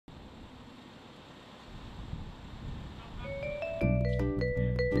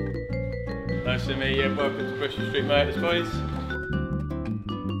Nice to meet you. Welcome to Bristol Street Motors, boys.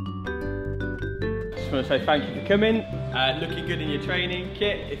 Just want to say thank you for coming. Looking good in your training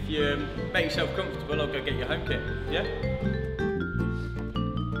kit. If you make yourself comfortable, I'll go get your home kit. Yeah?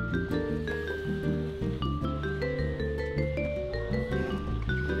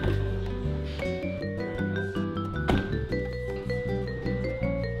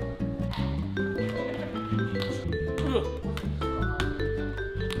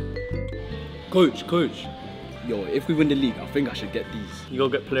 Coach, yo, if we win the league, I think I should get these. You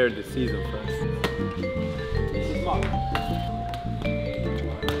gotta get player of the season first. This is Marc.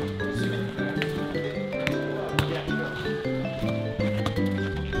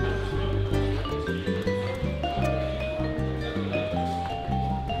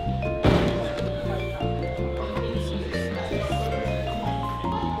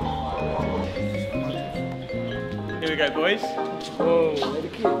 Here we go, boys. Whoa, let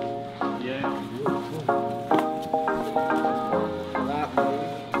it keep. Yeah.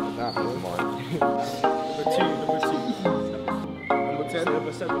 That was mine. Number 2. Number 10.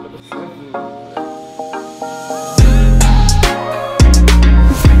 Number 7. Number 7.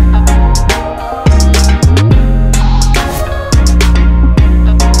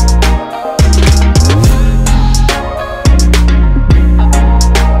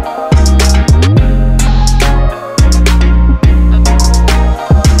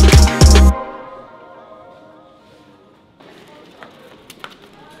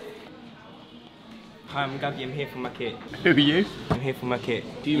 Hi, I'm Gabby, I'm here for my kit. Who are you? I'm here for my kit.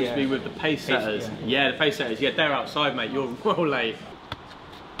 You must be with the Pacesetters. Yeah, the Pacesetters. Yeah, they're outside, mate. You're well late.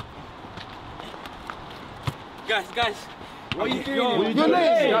 Guys. What are you doing? You're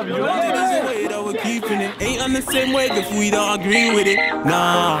late. We're keeping it. Ain't on the same wave if we don't agree with it.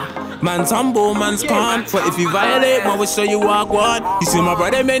 Nah, man's humble, man's calm. But if you violate, man, we'll show you walk one. You see my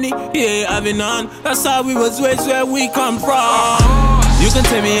brother many, he ain't having none. That's how we was raised, where we come from. You can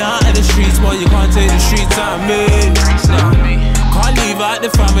take me out of the streets, but you can't take the streets out of me. Nah. Can't leave out the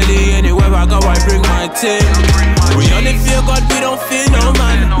family, anywhere I go I bring my team. We only fear God, we don't fear no